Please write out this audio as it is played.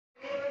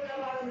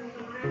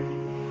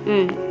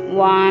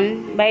1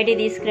 బయటికి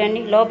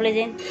తీసుకురండి, లోపల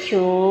చేయండి.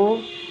 2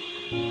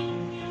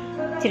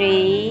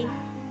 3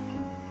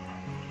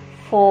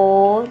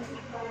 4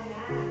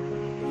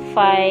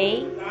 5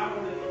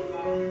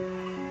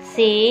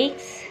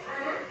 6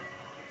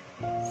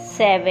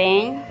 7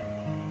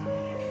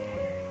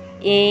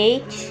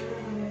 8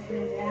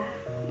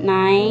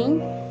 9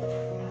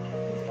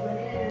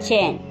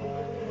 10.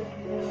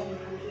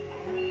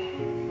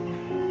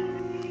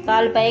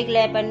 కాలు పైకి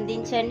లేపండి,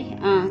 దించండి,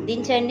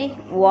 దించండి.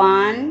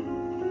 1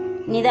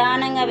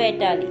 నిదానంగా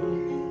పెట్టాలి.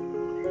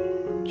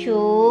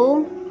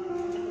 2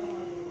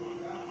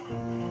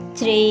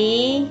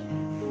 3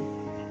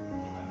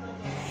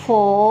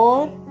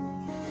 4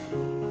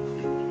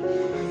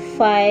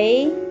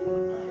 5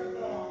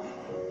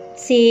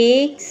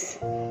 6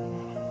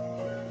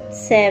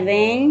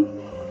 7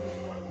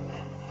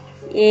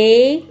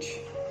 8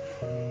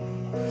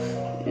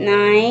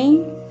 9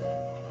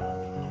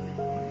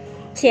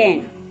 10.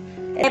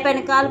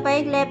 లేపండి, కాలు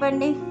పైకి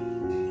లేపండి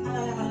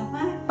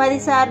 10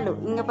 సార్లు,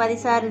 ఇంకా 10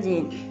 సార్లు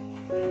చేయండి.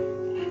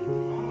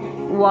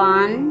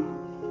 1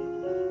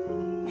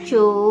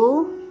 2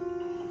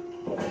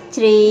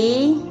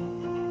 3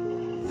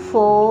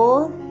 4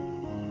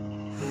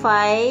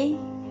 5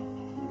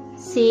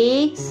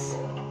 6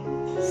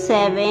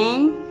 7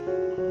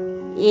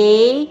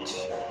 8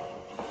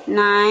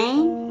 9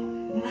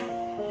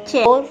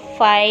 10. 4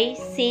 5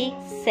 6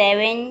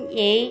 7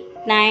 8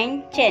 9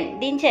 10.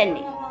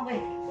 దించండి,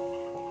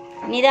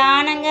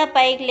 నిదానంగా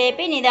పైకి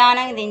లేపి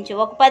నిదానంగా దించు.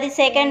 ఒక 10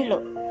 సెకండ్లు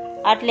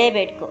అట్లే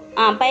పెట్టుకో.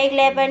 పైకి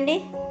లేపండి,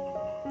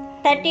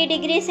 30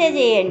 డిగ్రీసే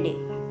చేయండి.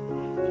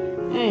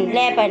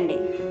 లేపండి,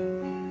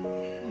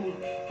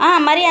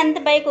 మరి అంత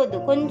పైకి వద్దు,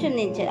 కొంచెం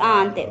దించండి,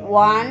 అంతే.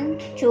 1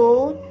 2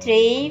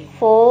 3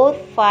 4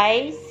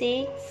 5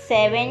 6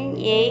 7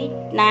 8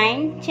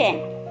 9 10.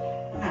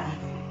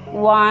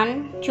 1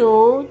 2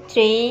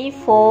 3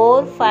 4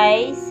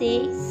 5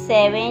 6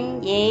 7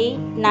 8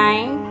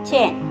 9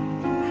 10.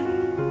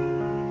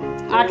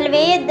 అట్లా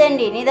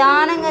వేయొద్దండి,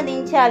 నిదానంగా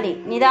దించాలి,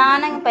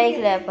 నిదానంగా పైకి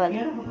లేపాలి.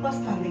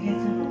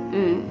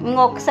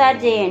 ఇంకొకసారి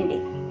చేయండి.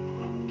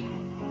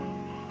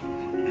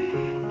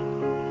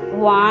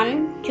 1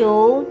 2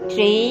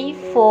 3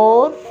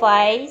 4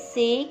 5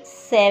 6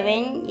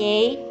 7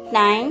 8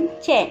 9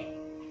 10.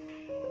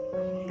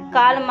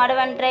 కాలు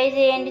మడవని ట్రై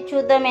చేయండి,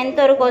 చూద్దాం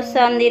ఎంతవరకు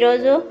వస్తుంది.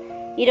 ఈరోజు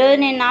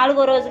నేను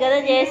 4వ రోజు కదా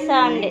చేస్తా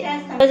ఉండే,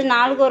 ఈరోజు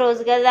 4వ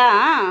రోజు కదా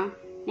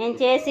నేను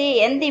చేసి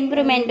ఎంత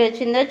ఇంప్రూవ్మెంట్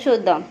వచ్చిందో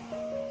చూద్దాం.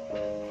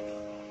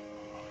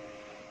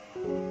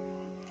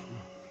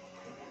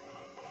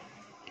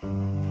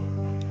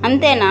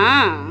 అంతేనా?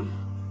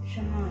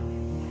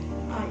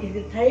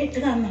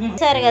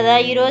 సరే కదా,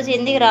 ఈరోజు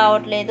ఎందుకు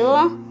రావట్లేదు?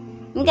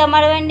 ఇంకా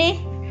మడవండి,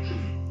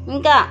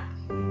 ఇంకా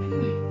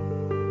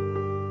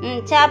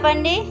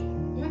చాపండి,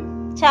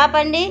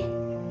 చాపండి,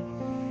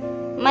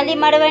 మళ్ళీ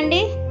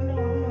మడవండి.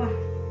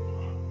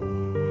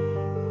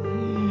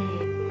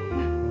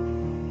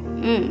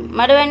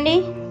 మడవండి,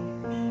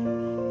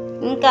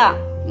 ఇంకా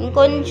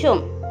ఇంకొంచెం.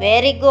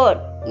 Very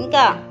good.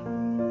 ఇంకా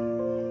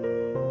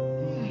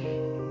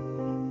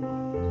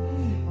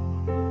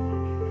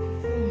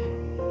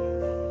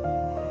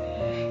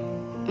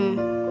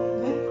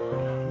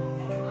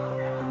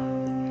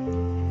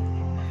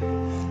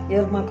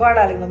మా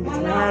కోడాలి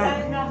పంపించిన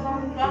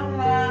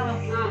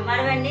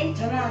మడవండి,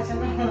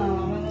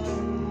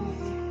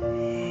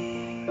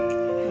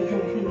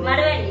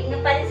 మడవండి, ఇంకా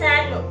 10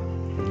 సార్లు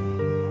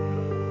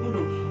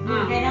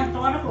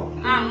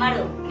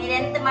మడు. మీరు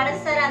ఎంత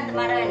మడుస్తారో అంత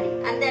మడవండి,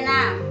 అంతేనా?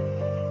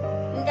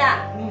 ఇంకా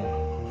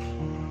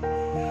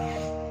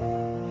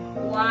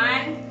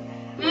 1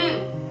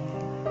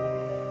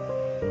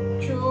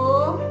 2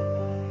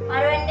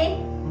 మడవండి.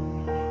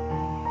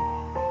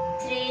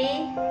 3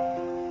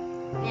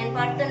 నేను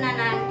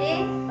పడుతున్నానా అంటే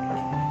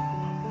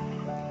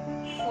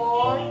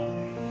 4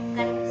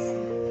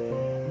 కనిపిస్తుంది.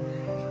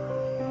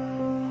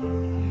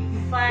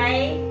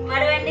 5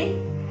 మడవండి.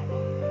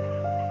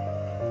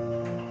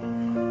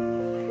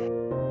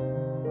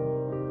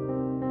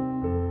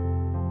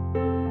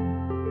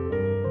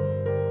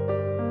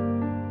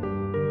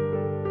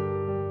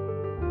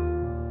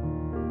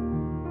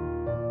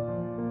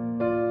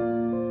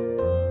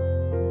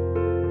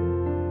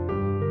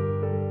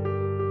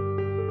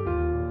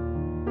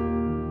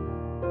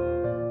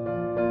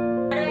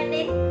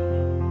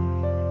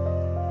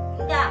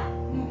 ఇంకా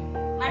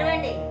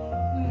మడవండి,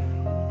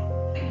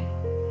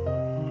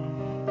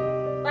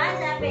 బాగా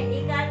చాపండి,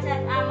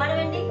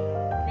 మడవండి.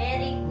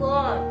 Very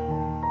good.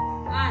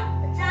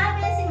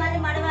 చాపేసి మళ్ళీ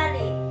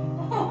మడవాలి.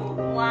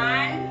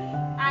 1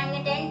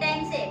 ఇంకా 10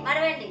 టైమ్స్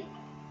మడవండి.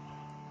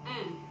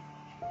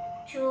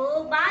 2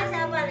 బాగా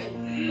చాపాలి,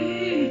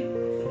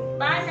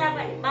 బాగా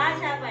చాపండి, బాగా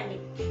చాపండి.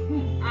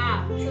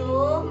 2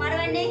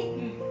 మడవండి.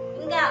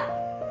 ఇంకా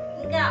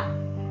ఇంకా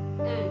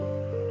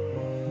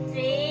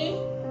 3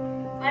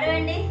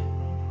 మడవండి.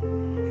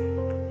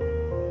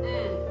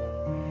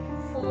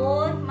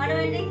 4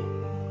 మడవండి.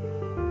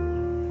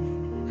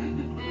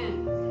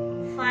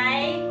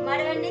 5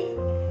 మడవండి.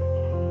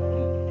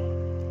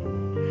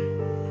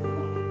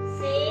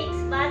 6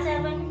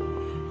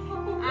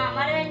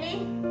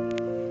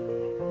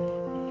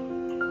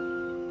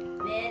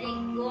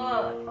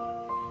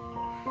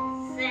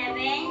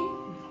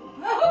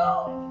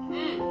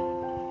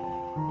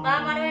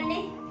 కాలు మడవండి.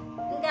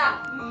 ఇంకా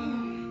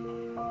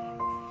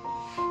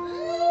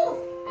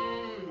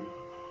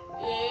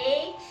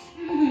 8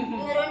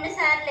 ఇంకా 2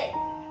 సార్లే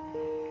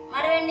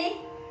మడవండి.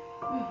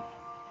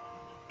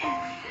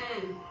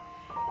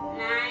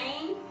 9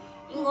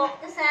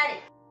 ఇంకొకసారి.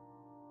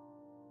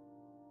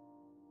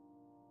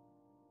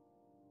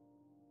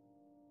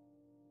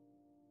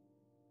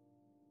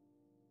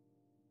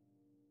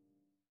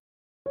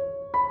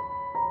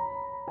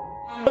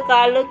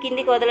 కాళ్ళు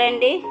కిందికి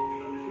వదలండి.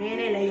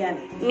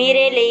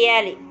 మీరే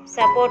లేయాలి.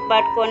 సపోర్ట్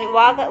పట్టుకొని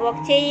ఒక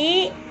చెయ్యి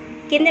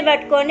కింద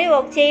పట్టుకోండి,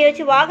 ఒక చెయ్యి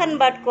వచ్చి వాకర్ని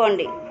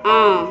పట్టుకోండి.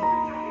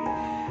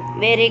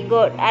 Very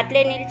good.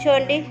 అట్లే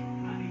నిల్చోండి.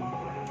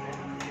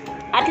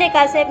 అట్లే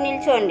కాసేపు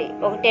నిల్చోండి,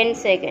 ఒక 10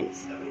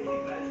 సెకండ్స్.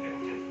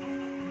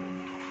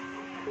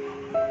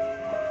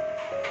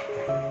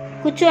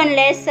 కూర్చొని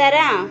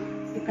లేస్తారా?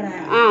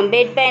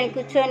 బెడ్ పైన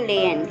కూర్చొని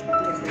లేయండి.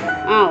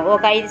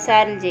 ఒక 5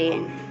 సార్లు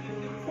చేయండి.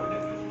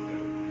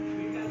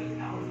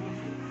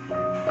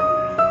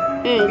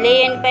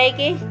 లేయండి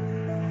పైకి.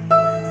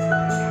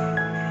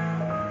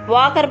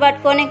 వాకర్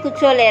పట్టుకొని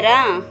కూర్చోలేరా?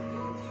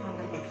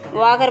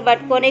 వాకర్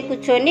పట్టుకొని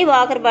కూర్చోండి,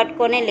 వాకర్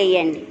పట్టుకొని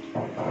లేయండి.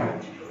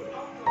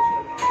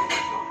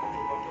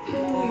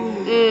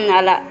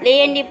 అలా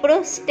లేయండి. ఇప్పుడు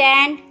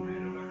స్టాండ్.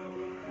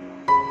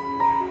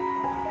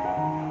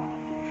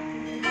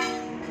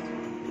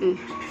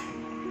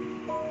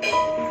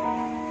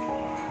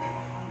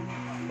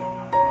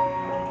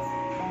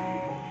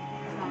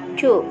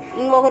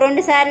 ఇంకొక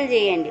 2 సార్లు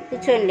చేయండి.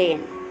 కూర్చొని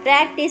లేయండి.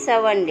 ప్రాక్టీస్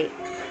అవ్వండి.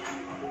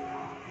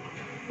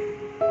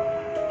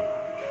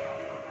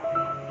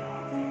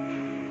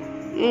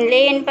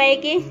 లేయండి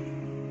పైకి.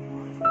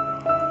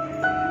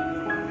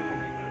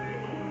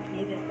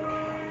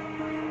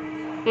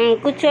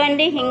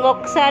 కూర్చోండి.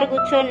 ఇంకొకసారి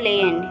కూర్చొని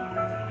లేయండి.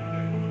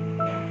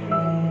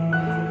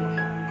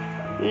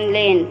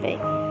 లేయండి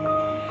పైకి.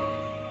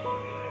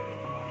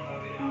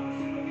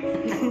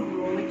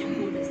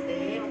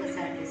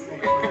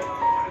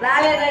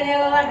 రాలేదని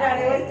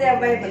వస్తే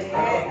భయపడితే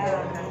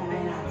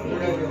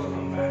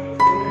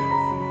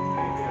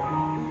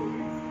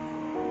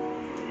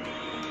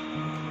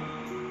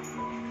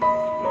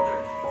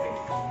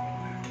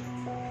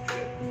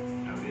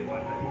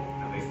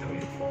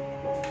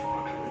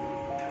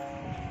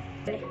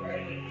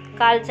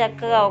కాలు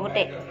చక్కగా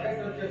ఒకటే.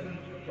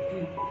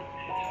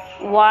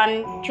 1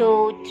 2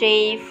 3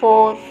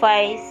 4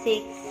 5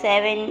 6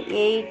 7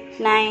 8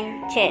 9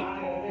 10.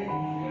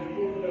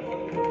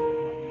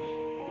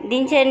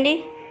 దించండి.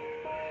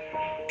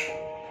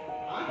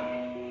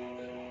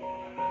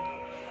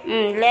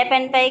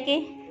 లేపండి పైకి.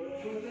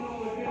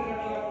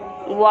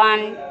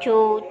 1 2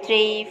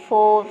 3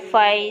 4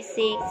 5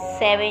 6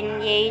 7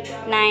 8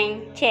 9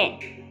 10.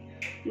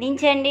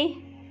 దించండి.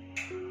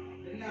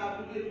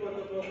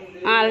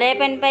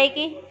 లేపండి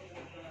పైకి.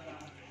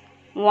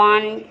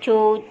 1 2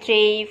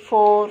 3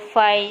 4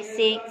 5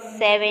 6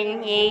 7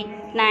 8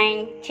 9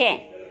 10.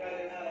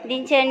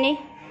 దించండి.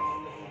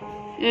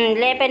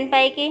 లేపండి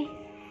పైకి.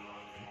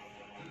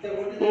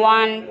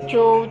 1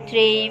 2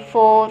 3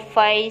 4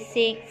 5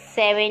 6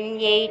 7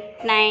 8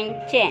 9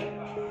 10.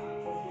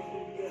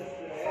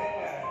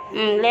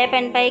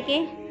 లేపండి పైకి.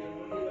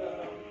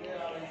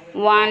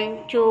 1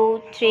 2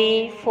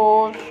 3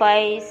 4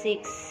 5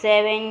 6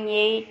 7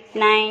 8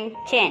 9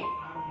 10.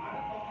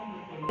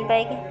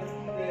 పైకి.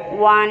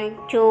 1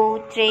 2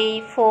 3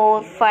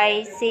 4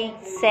 5 6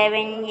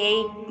 7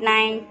 8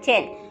 9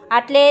 10.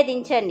 అట్లే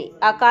దించండి.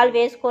 ఆ కాలు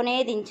వేసుకొనే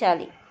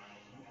దించాలి.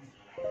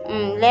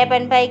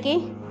 లేపండి పైకి.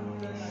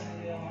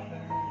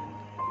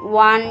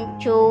 1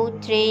 2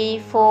 3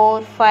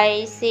 4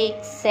 5 6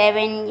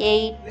 7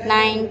 8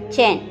 9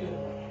 10.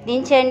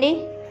 దించండి.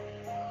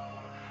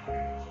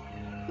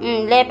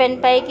 లేపండి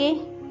పైకి.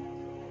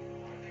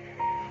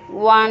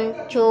 1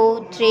 2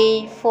 3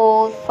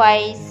 4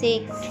 5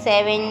 6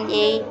 7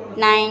 8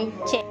 9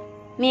 10.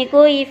 మీకు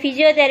ఈ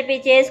ఫిజియోథెరపీ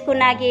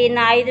చేసుకున్నాక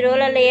నా 5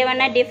 రోజులలో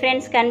ఏమన్నా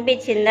డిఫరెన్స్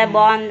కనిపించిందా?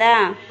 బాగుందా?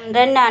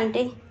 రండి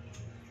ఆంటీ.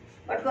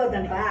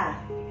 పట్టుకోవద్దంటా.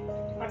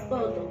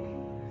 పట్టుకోవద్దు.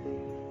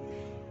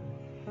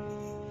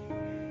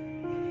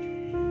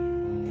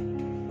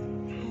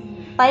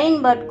 పైన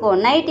పట్టుకో.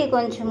 నైట్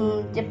కొంచెం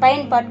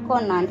పైన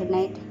పట్టుకోండి ఆంటీ.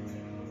 నైట్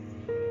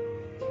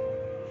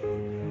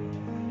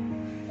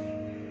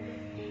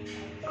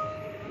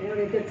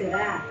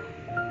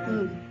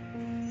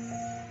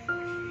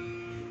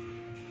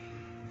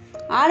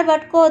ఆడ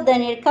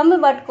పట్టుకోవద్దని కమ్మి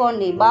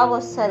పట్టుకోండి. బాగా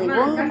వస్తుంది.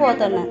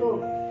 వంగిపోతున్నారు.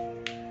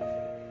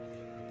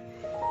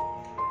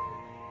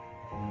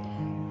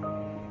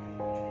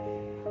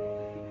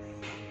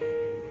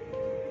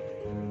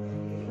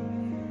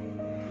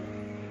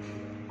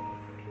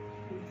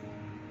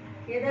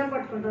 ఏదేం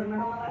పట్టుకుంటారు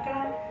మేడం అక్కడ?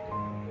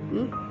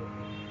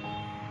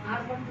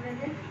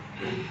 ఆడుకుంటున్నది.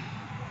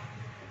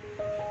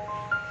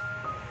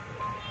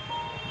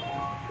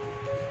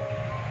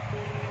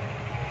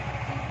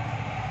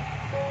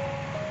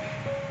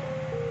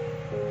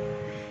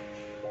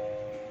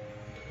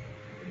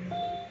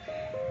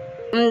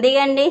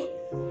 దిగండి.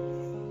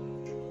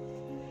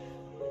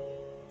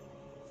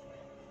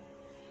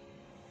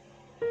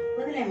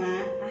 వదిలేమా.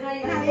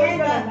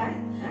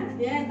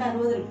 ఏం కాదు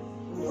వదిలి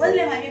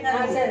వదిలేమా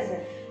సరే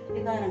సరే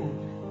వికారం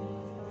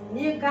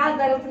నీకు కాలు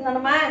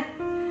తగ్గుతుందమ్మా.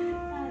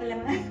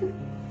 వదిలేమా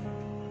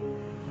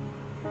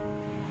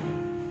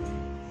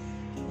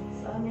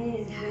స్వామి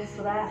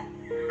విఘ్నేశ్వరా.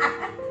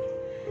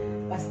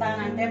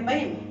 వస్తానంటే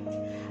భయం,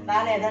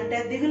 రాలేదంటే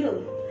దిగులు.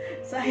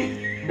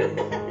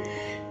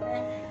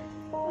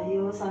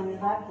 అయ్యో స్వామి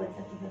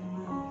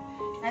రాకపోతేమ్మా.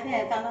 అదే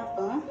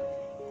తలతో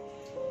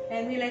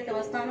నేను వీలైతే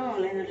వస్తాను,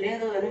 లేదు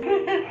లేదు అని.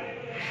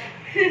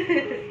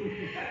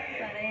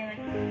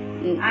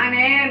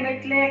 ఆమె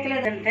మెట్లు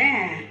ఎక్కలేదంటే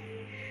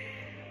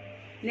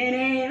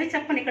నేనేమి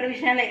చెప్పను ఇక్కడ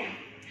విషయాలే.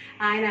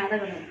 ఆయన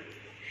అడగడు,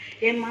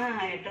 ఏమ్మా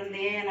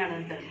ఎట్టుంది అని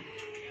అడుగుతాడు.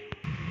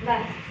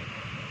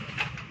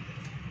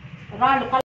 రాళ్ళు